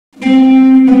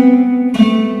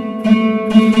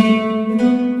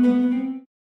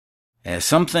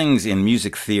Some things in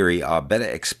music theory are better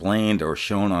explained or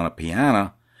shown on a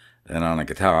piano than on a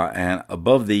guitar, and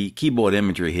above the keyboard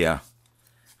imagery here,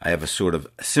 I have a sort of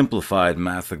simplified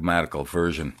mathematical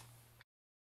version.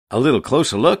 A little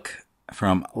closer look,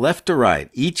 from left to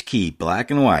right, each key, black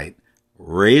and white,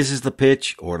 raises the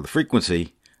pitch or the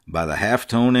frequency by the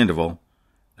half-tone interval.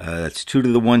 That's 2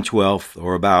 to the 1/12,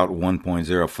 or about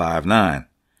 1.059.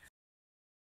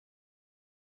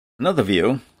 Another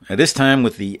view, this time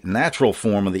with the natural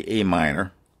form of the A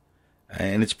minor,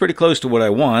 and it's pretty close to what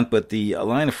I want, but the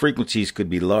line of frequencies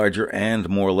could be larger and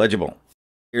more legible.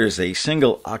 Here's a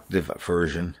single octave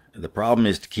version. The problem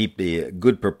is to keep the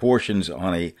good proportions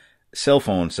on a cell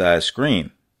phone size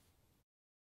screen.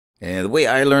 And the way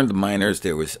I learned the minors,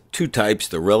 there was two types: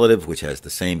 the relative, which has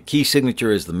the same key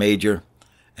signature as the major,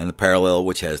 and the parallel,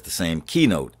 which has the same key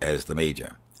note as the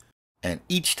major. And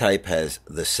each type has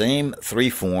the same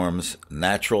three forms: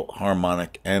 natural,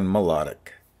 harmonic, and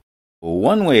melodic.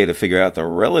 One way to figure out the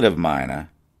relative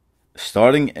minor,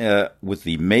 starting with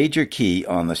the major key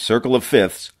on the circle of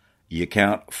fifths, you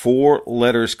count 4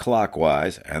 letters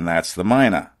clockwise, and that's the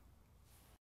minor.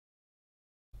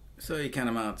 So you count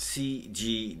them out: C,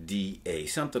 G, D, A,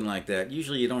 something like that.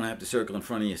 Usually you don't have the circle in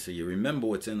front of you, so you remember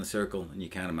what's in the circle, and you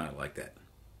count them out like that.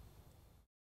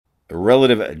 The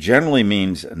relative generally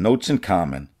means notes in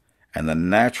common, and the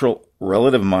natural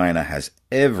relative minor has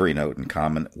every note in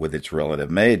common with its relative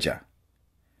major.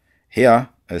 Here,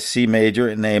 a C major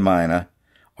and A minor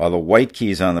are the white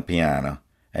keys on the piano,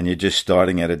 and you're just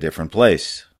starting at a different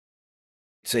place.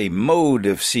 It's a mode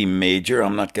of C major.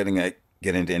 I'm not going to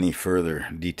get into any further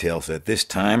details at this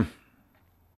time.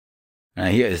 Now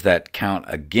here is that count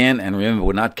again, and remember,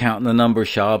 we're not counting the number of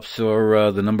sharps or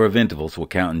the number of intervals. We're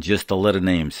counting just the letter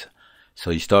names. So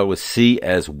you start with C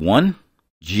as 1,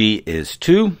 G is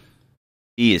 2,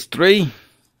 E is 3,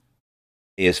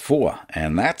 A is 4,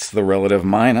 and that's the relative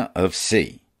minor of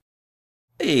C.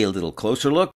 A little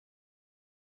closer look.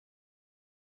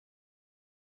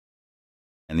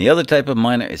 And the other type of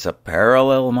minor is a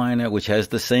parallel minor, which has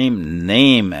the same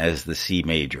name as the C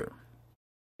major.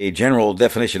 A general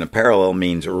definition of parallel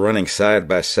means running side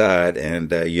by side,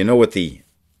 and you know what the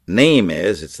name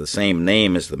is. It's the same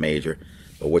name as the major.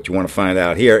 But what you want to find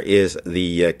out here is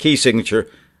the key signature,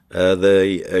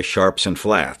 the sharps and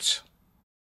flats.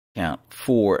 Count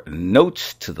 4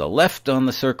 notes to the left on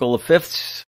the circle of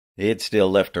fifths. It's still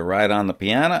left to right on the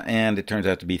piano, and it turns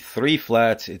out to be 3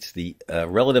 flats. It's the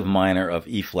relative minor of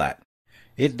E flat.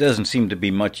 It doesn't seem to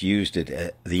be much used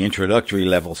at the introductory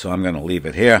level, so I'm going to leave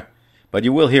it here, but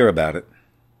you will hear about it.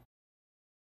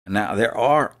 Now, there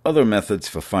are other methods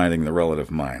for finding the relative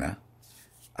minor.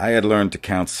 I had learned to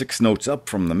count 6 notes up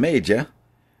from the major,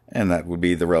 and that would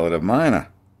be the relative minor.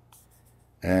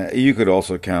 You could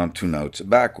also count 2 notes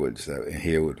backwards.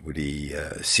 Here would be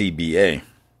C, B, A.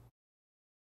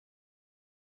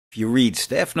 If you read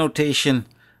staff notation,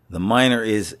 the minor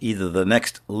is either the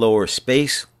next lower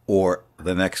space or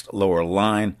the next lower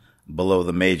line below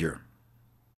the major.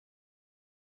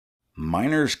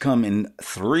 Minors come in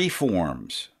 3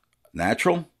 forms: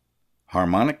 natural,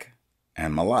 harmonic,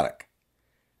 and melodic.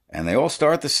 And they all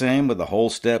start the same with a whole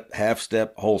step, half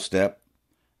step, whole step.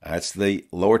 That's the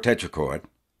lower tetrachord.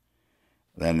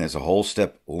 Then there's a whole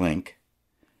step link.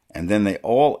 And then they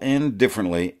all end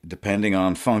differently depending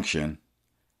on function,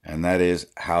 and that is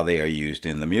how they are used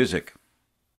in the music.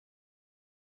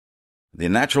 The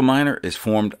natural minor is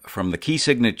formed from the key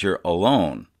signature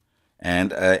alone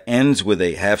and ends with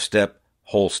a half step,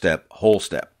 whole step, whole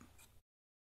step.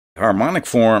 The harmonic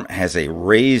form has a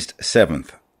raised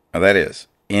seventh. That is,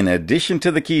 in addition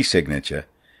to the key signature,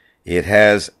 it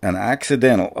has an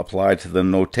accidental applied to the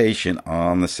notation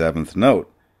on the 7th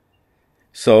note.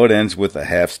 So it ends with a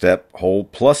half step, whole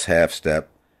plus half step,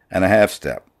 and a half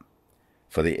step.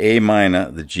 For the A minor,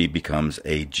 the G becomes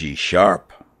a G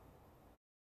sharp.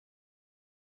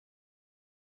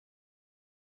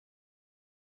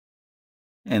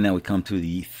 And now we come to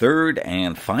the third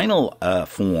and final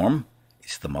form.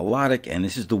 It's the melodic, and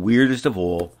this is the weirdest of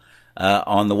all.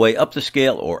 On the way up the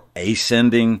scale, or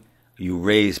ascending, you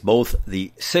raise both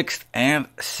the 6th and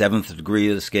 7th degree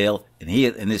of the scale. And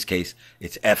here, in this case,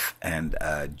 it's F and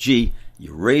G.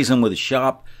 You raise them with a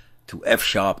sharp to F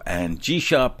sharp and G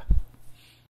sharp.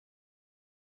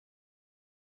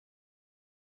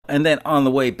 And then on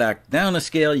the way back down the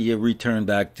scale, you return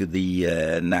back to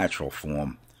the natural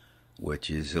form, which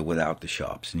is without the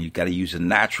sharps. And you've got to use a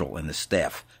natural in the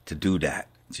staff to do that.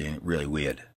 It's really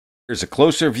weird. Here's a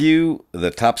closer view.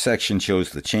 The top section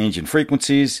shows the change in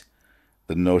frequencies.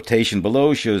 The notation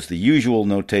below shows the usual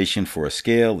notation for a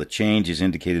scale. The change is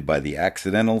indicated by the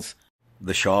accidentals,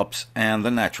 the sharps, and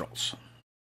the naturals.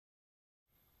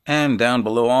 And down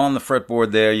below on the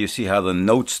fretboard there, you see how the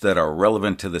notes that are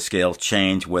relevant to the scale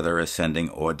change, whether ascending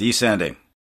or descending.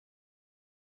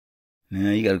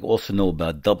 Now you got to also know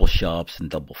about double sharps and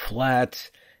double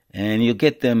flats, and you'll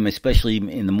get them especially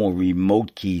in the more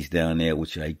remote keys down there,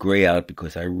 which I gray out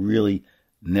because I really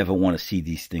never want to see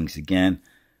these things again,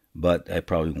 but I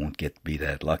probably won't get to be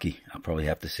that lucky. I'll probably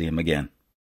have to see them again.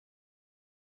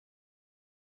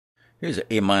 Here's an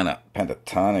A minor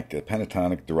pentatonic. A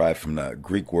pentatonic derived from the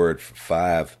Greek word for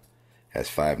five, has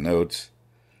 5 notes.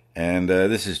 And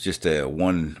this is just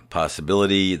one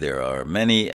possibility. There are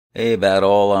many. About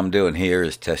all I'm doing here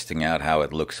is testing out how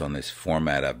it looks on this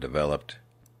format I've developed.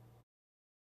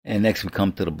 And next we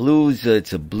come to the blues.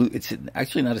 It's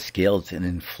actually not a scale, it's an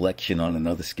inflection on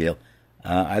another scale.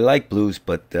 I like blues,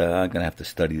 but I'm going to have to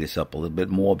study this up a little bit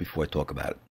more before I talk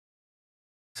about it.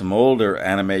 Some older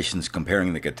animations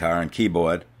comparing the guitar and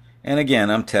keyboard. And again,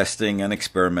 I'm testing and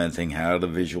experimenting how the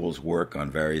visuals work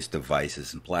on various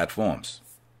devices and platforms.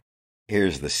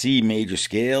 Here's the C major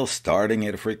scale, starting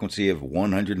at a frequency of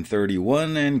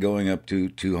 131 and going up to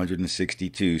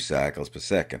 262 cycles per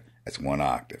second. That's 1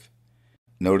 octave.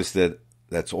 Notice that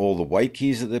that's all the white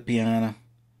keys of the piano,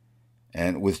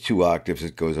 and with 2 octaves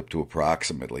it goes up to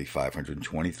approximately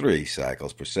 523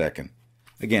 cycles per second.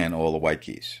 Again, all the white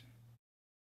keys.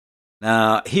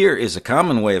 Now, here is a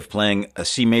common way of playing a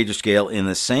C major scale in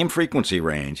the same frequency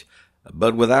range,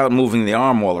 but without moving the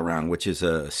arm all around, which is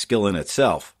a skill in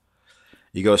itself.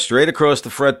 You go straight across the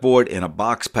fretboard in a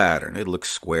box pattern. It looks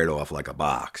squared off like a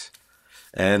box.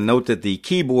 And note that the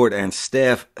keyboard and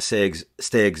staff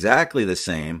stay exactly the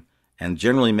same, and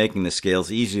generally making the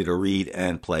scales easier to read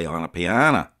and play on a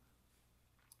piano.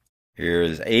 Here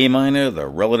is A minor, the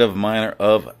relative minor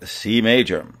of C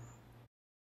major.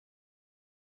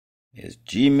 Here's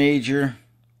G major,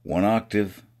 1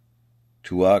 octave,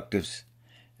 2 octaves.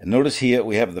 And notice here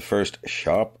we have the first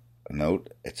sharp note.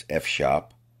 It's F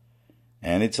sharp.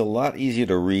 And it's a lot easier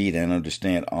to read and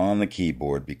understand on the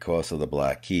keyboard because of the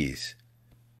black keys.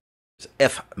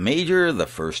 F major, the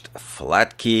first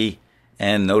flat key,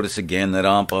 and notice again that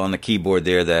up on the keyboard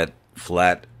there, that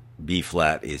flat B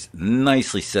flat is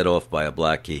nicely set off by a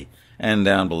black key. And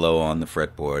down below on the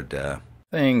fretboard,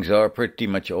 things are pretty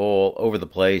much all over the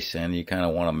place, and you kind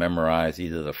of want to memorize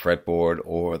either the fretboard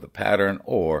or the pattern,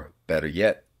 or better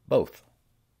yet, both.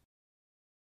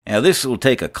 Now this will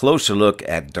take a closer look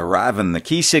at deriving the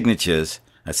key signatures,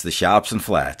 that's the sharps and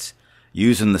flats,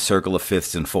 using the circle of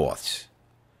fifths and fourths.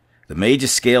 The major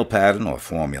scale pattern, or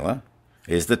formula,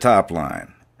 is the top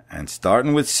line, and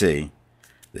starting with C,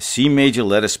 the C major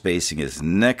letter spacing is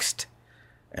next,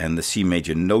 and the C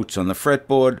major notes on the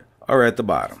fretboard are at the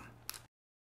bottom.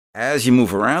 As you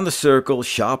move around the circle,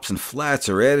 sharps and flats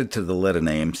are added to the letter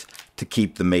names to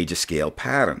keep the major scale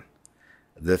pattern.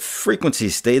 The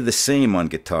frequencies stay the same on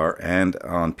guitar and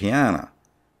on piano.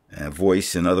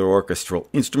 Voice and other orchestral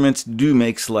instruments do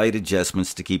make slight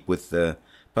adjustments to keep with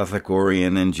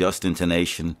Pythagorean and just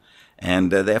intonation,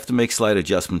 and they have to make slight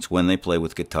adjustments when they play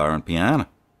with guitar and piano.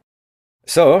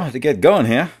 So, to get going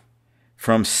here,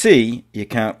 from C, you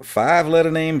count 5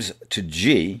 letter names to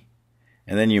G,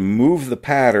 and then you move the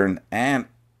pattern and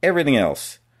everything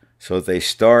else so that they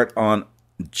start on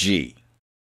G.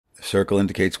 The circle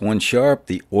indicates 1 sharp.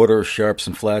 The order of sharps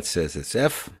and flats says it's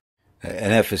F.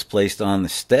 An F is placed on the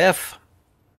staff,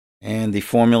 and the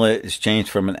formula is changed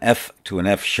from an F to an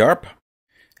F sharp.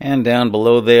 And down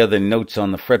below there, the notes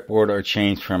on the fretboard are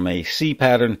changed from a C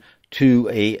pattern to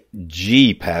a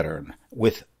G pattern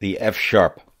with the F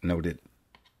sharp noted.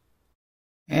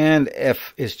 And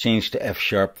F is changed to F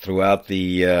sharp throughout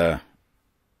the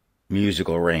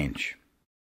musical range.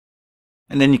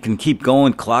 And then you can keep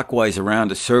going clockwise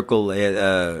around a circle,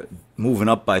 moving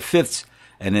up by fifths,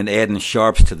 and then adding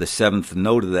sharps to the 7th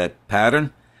note of that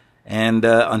pattern. And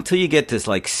until you get to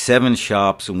like 7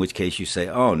 sharps, in which case you say,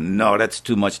 oh no, that's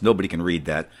too much, nobody can read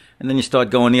that. And then you start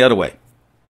going the other way.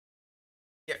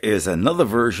 Here is another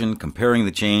version comparing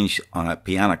the change on a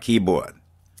piano keyboard.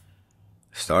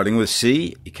 Starting with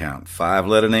C, you count 5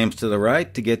 letter names to the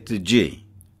right to get to G.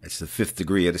 That's the 5th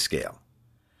degree of the scale.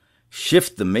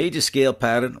 Shift the major scale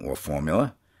pattern, or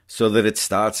formula, so that it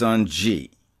starts on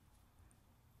G.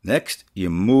 Next, you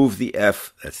move the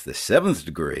F, that's the 7th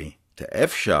degree, to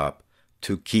F sharp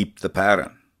to keep the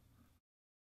pattern.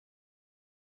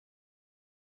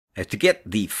 And to get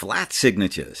the flat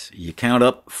signatures, you count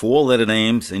up 4 letter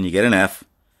names and you get an F.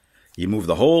 You move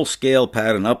the whole scale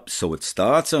pattern up so it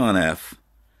starts on F.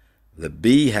 The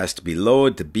B has to be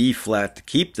lowered to B flat to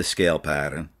keep the scale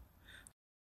pattern.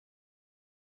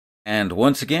 And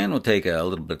once again, we'll take a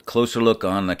little bit closer look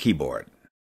on the keyboard.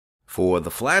 For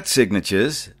the flat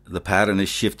signatures, the pattern is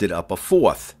shifted up a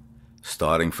fourth,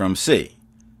 starting from C.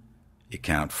 You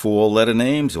count 4 letter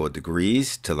names or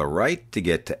degrees to the right to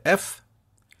get to F,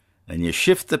 then you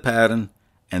shift the pattern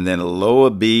and then lower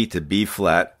B to B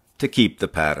flat to keep the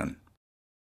pattern.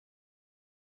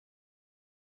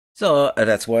 So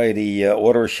that's why the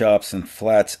order of sharps and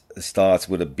flats starts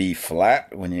with a B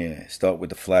flat when you start with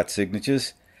the flat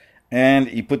signatures.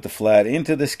 And you put the flat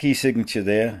into this key signature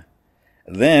there.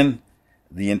 Then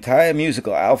the entire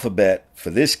musical alphabet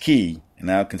for this key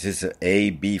now consists of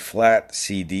A, B flat,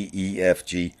 C, D, E, F,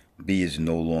 G. B is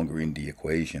no longer in the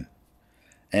equation.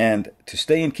 And to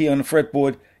stay in key on the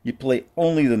fretboard, you play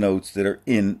only the notes that are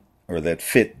in or that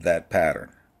fit that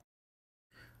pattern.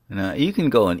 Now, you can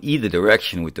go in either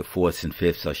direction with the fourths and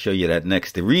fifths. I'll show you that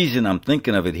next. The reason I'm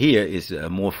thinking of it here is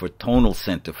more for tonal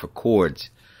center for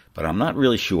chords, but I'm not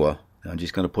really sure. I'm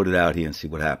just going to put it out here and see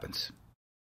what happens.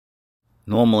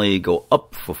 Normally, you go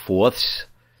up for fourths,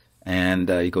 and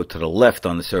you go to the left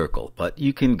on the circle, but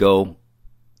you can go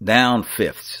down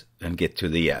fifths and get to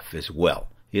the F as well.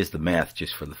 Here's the math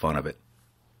just for the fun of it.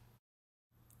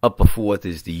 Up a fourth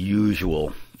is the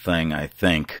usual thing, I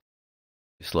think.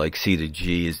 Just like C to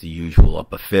G is the usual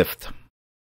up a fifth.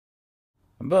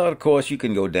 But of course you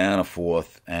can go down a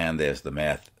fourth, and there's the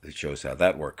math that shows how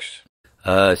that works.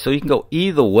 So you can go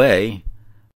either way,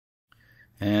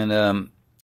 and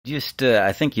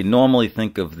I think you normally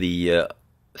think of the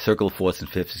circle of fourths and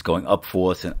fifths as going up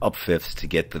fourths and up fifths to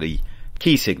get to the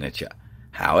key signature.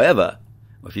 However,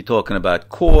 if you're talking about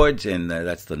chords, and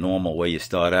that's the normal way you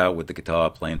start out with the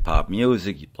guitar playing pop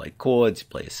music, you play chords, you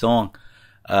play a song.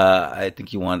 I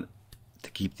think you want to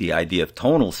keep the idea of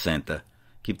tonal center,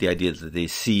 keep the idea that the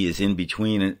C is in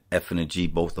between an F and a G,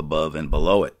 both above and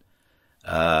below it.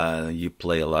 You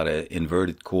play a lot of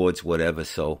inverted chords, whatever,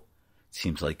 so it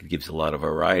seems like it gives a lot of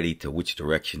variety to which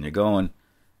direction you're going.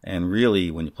 And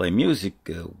really, when you play music,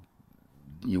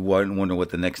 you wonder what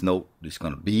the next note is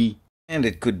going to be. And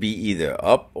it could be either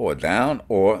up or down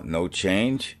or no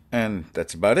change, and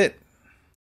that's about it.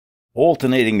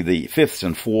 Alternating the fifths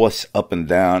and fourths up and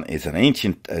down is an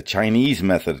ancient Chinese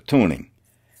method of tuning,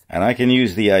 and I can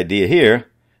use the idea here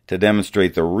to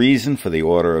demonstrate the reason for the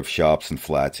order of sharps and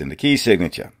flats in the key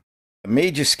signature. The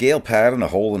major scale pattern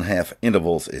of whole and half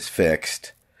intervals is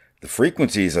fixed. The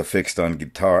frequencies are fixed on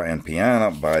guitar and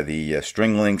piano by the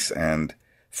string links and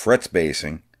fret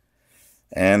spacing,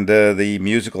 and the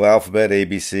musical alphabet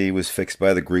ABC was fixed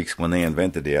by the Greeks when they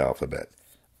invented the alphabet.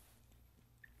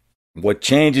 What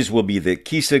changes will be the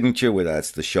key signature, where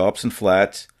that's the sharps and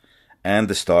flats, and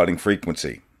the starting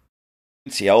frequency.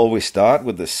 See, I always start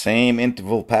with the same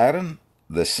interval pattern.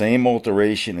 The same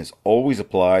alteration is always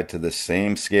applied to the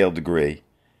same scale degree.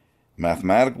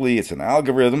 Mathematically, it's an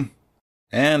algorithm,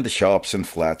 and the sharps and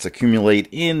flats accumulate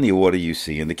in the order you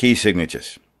see in the key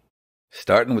signatures.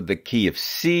 Starting with the key of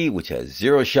C, which has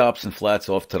 0 sharps and flats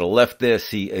off to the left there,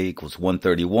 C equals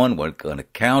 131. We're going to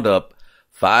count up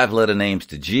 5 letter names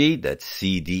to G, that's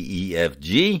C, D, E, F,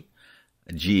 G.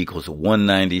 G equals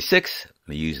 196.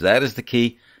 We use that as the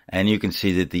key, and you can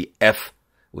see that the F,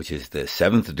 which is the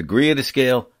 7th degree of the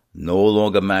scale, no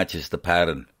longer matches the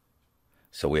pattern.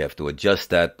 So we have to adjust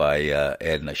that by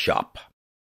adding a sharp.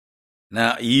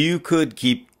 Now, you could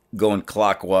keep going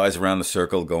clockwise around the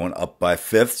circle, going up by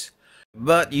fifths,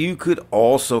 but you could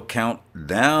also count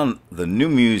down the new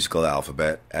musical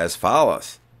alphabet as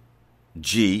follows: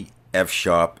 G, F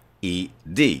sharp, E,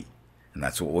 D. And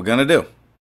that's what we're going to do.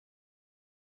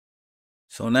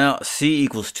 So now C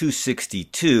equals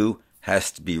 262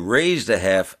 has to be raised a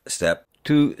half step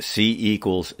to C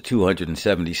equals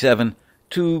 277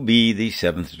 to be the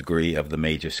 7th degree of the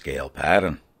major scale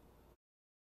pattern.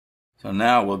 So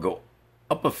now we'll go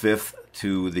up a fifth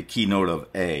to the key note of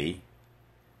A,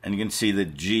 and you can see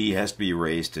that G has to be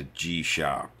raised to G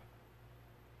sharp.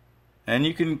 And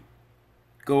you can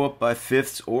go up by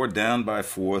fifths or down by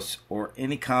fourths or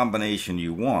any combination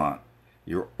you want.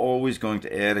 You're always going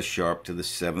to add a sharp to the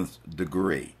 7th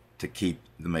degree to keep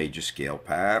the major scale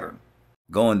pattern.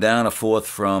 Going down a fourth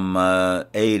from A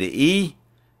to E,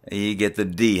 you get the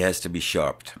D has to be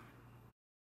sharped.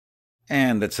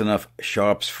 And that's enough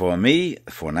sharps for me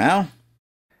for now.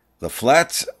 The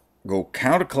flats go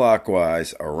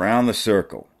counterclockwise around the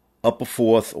circle, up a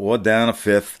fourth or down a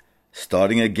fifth,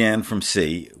 starting again from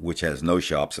C, which has no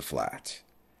sharps or flats.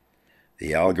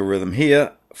 The algorithm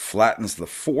here flattens the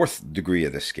 4th degree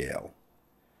of the scale.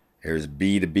 Here's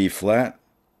B to B flat,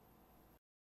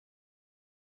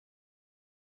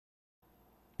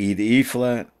 E to E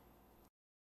flat,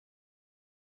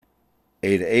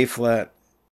 A to A flat,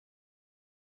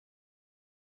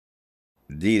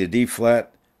 D to D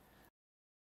flat,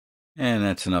 And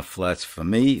that's enough flats for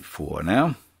me for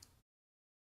now.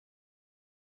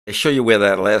 I'll show you where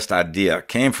that last idea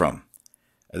came from.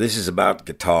 This is about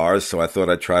guitars, so I thought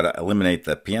I'd try to eliminate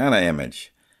the piano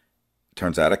image.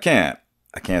 Turns out I can't.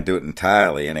 I can't do it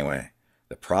entirely anyway.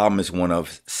 The problem is one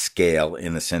of scale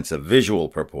in the sense of visual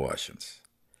proportions.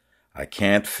 I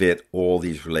can't fit all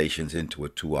these relations into a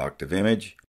 2-octave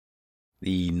image.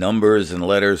 The numbers and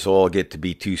letters all get to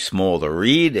be too small to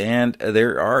read, and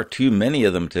there are too many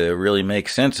of them to really make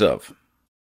sense of.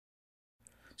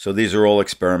 So these are all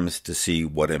experiments to see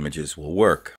what images will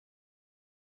work.